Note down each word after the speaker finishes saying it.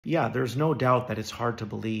Yeah, there's no doubt that it's hard to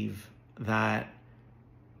believe that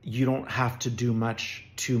you don't have to do much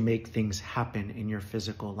to make things happen in your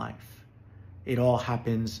physical life. It all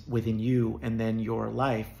happens within you, and then your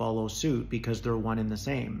life follows suit because they're one and the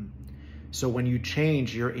same. So when you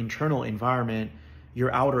change your internal environment,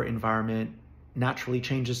 your outer environment naturally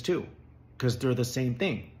changes too, because they're the same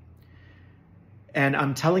thing. And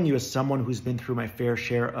I'm telling you, as someone who's been through my fair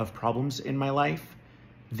share of problems in my life,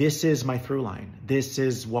 this is my through line. This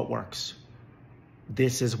is what works.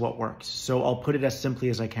 This is what works. So I'll put it as simply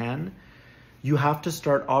as I can. You have to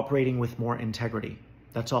start operating with more integrity.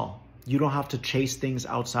 That's all. You don't have to chase things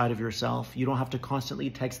outside of yourself. You don't have to constantly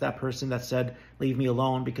text that person that said, leave me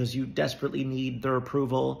alone, because you desperately need their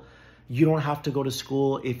approval. You don't have to go to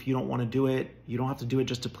school if you don't want to do it. You don't have to do it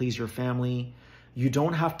just to please your family. You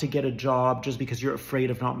don't have to get a job just because you're afraid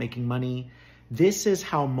of not making money. This is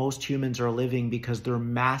how most humans are living because they're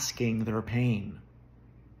masking their pain.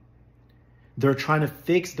 They're trying to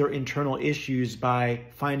fix their internal issues by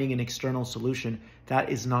finding an external solution. That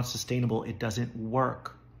is not sustainable. It doesn't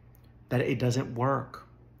work. It doesn't work.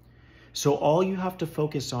 So all you have to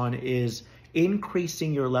focus on is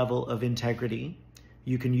increasing your level of integrity.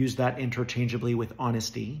 You can use that interchangeably with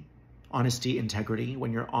honesty. Honesty, integrity.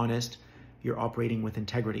 When you're honest, you're operating with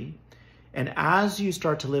integrity. And as you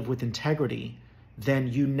start to live with integrity,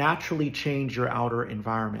 then you naturally change your outer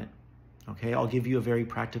environment. Okay, I'll give you a very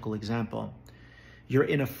practical example. You're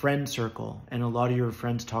in a friend circle and a lot of your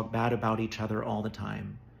friends talk bad about each other all the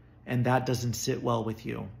time. And that doesn't sit well with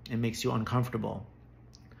you. It makes you uncomfortable.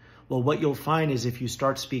 Well, what you'll find is if you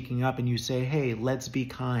start speaking up and you say, hey, let's be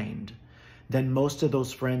kind, then most of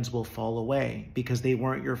those friends will fall away because they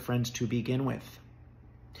weren't your friends to begin with.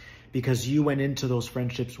 Because you went into those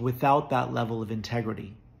friendships without that level of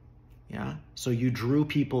integrity. Yeah. So you drew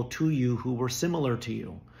people to you who were similar to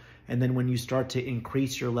you. And then when you start to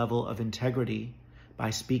increase your level of integrity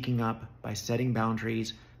by speaking up, by setting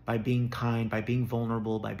boundaries, by being kind, by being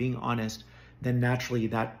vulnerable, by being honest, then naturally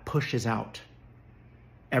that pushes out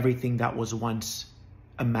everything that was once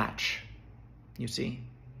a match, you see?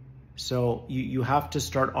 So you have to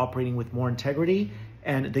start operating with more integrity,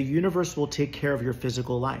 and the universe will take care of your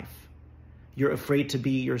physical life. You're afraid to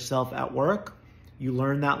be yourself at work. You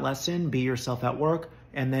learn that lesson, be yourself at work,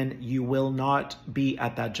 and then you will not be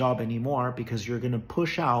at that job anymore because you're going to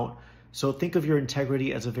push out. So think of your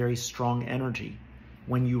integrity as a very strong energy.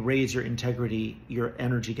 When you raise your integrity, your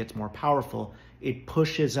energy gets more powerful. It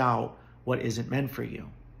pushes out what isn't meant for you.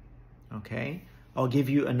 Okay? I'll give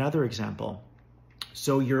you another example.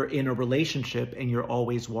 So you're in a relationship and you're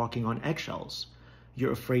always walking on eggshells.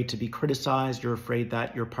 You're afraid to be criticized. You're afraid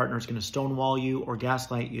that your partner is going to stonewall you or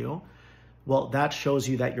gaslight you. Well, that shows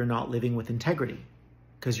you that you're not living with integrity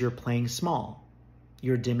because you're playing small.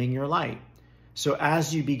 You're dimming your light. So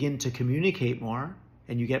as you begin to communicate more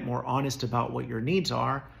and you get more honest about what your needs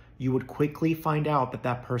are, you would quickly find out that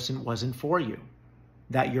that person wasn't for you,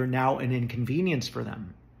 that you're now an inconvenience for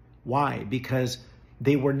them. Why? Because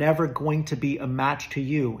they were never going to be a match to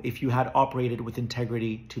you if you had operated with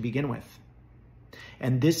integrity to begin with.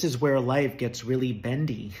 And this is where life gets really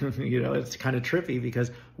bendy. It's kind of trippy because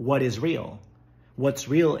what is real? What's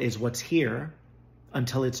real is what's here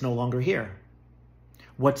until it's no longer here.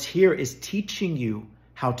 What's here is teaching you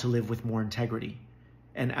how to live with more integrity.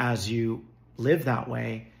 And as you live that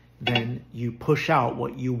way, then you push out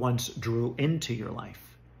what you once drew into your life.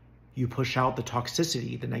 You push out the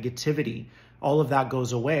toxicity, the negativity. All of that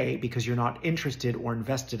goes away because you're not interested or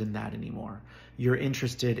invested in that anymore. You're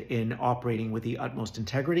interested in operating with the utmost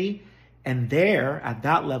integrity. And there, at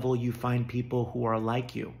that level, you find people who are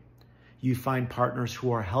like you. You find partners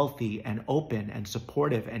who are healthy and open and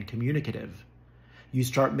supportive and communicative. You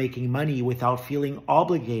start making money without feeling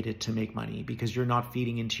obligated to make money because you're not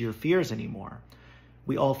feeding into your fears anymore.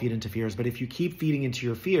 We all feed into fears, but if you keep feeding into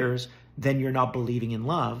your fears, then you're not believing in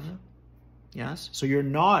love. Yes? So you're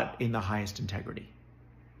not in the highest integrity.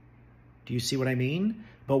 Do you see what I mean?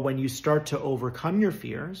 But when you start to overcome your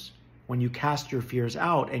fears, when you cast your fears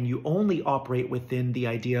out and you only operate within the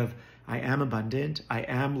idea of, I am abundant, I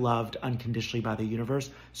am loved unconditionally by the universe,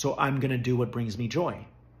 so I'm going to do what brings me joy.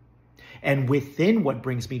 And within what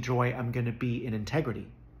brings me joy, I'm going to be in integrity.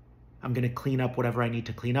 I'm going to clean up whatever I need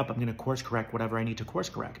to clean up. I'm going to course correct whatever I need to course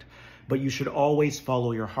correct. But you should always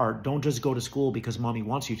follow your heart. Don't just go to school because mommy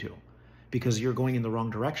wants you to, because you're going in the wrong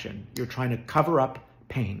direction. You're trying to cover up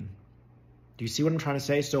pain. Do you see what I'm trying to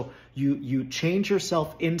say? So you change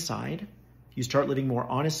yourself inside. You start living more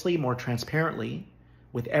honestly, more transparently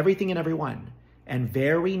with everything and everyone. And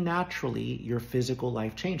very naturally, your physical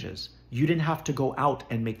life changes. You didn't have to go out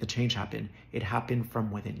and make the change happen. It happened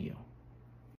from within you.